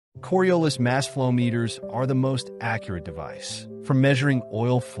Coriolis mass flow meters are the most accurate device for measuring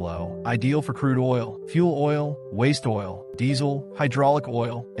oil flow, ideal for crude oil, fuel oil, waste oil, diesel, hydraulic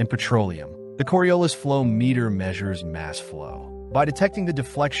oil, and petroleum. The Coriolis flow meter measures mass flow by detecting the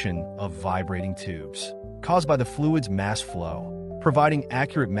deflection of vibrating tubes caused by the fluid's mass flow, providing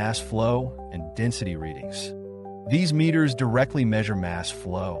accurate mass flow and density readings. These meters directly measure mass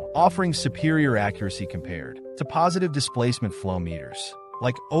flow, offering superior accuracy compared to positive displacement flow meters,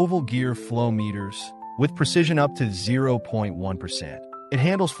 like oval gear flow meters, with precision up to 0.1%. It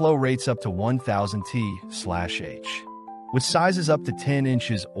handles flow rates up to 1000 T/H. With sizes up to 10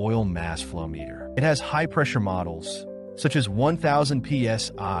 inches oil mass flow meter. It has high-pressure models, such as 1000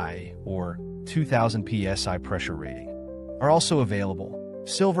 psi or 2000 psi pressure rating, are also available.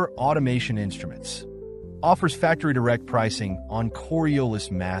 Silver Automation Instruments offers factory direct pricing on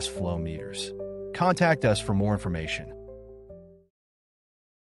Coriolis mass flow meters. Contact us for more information.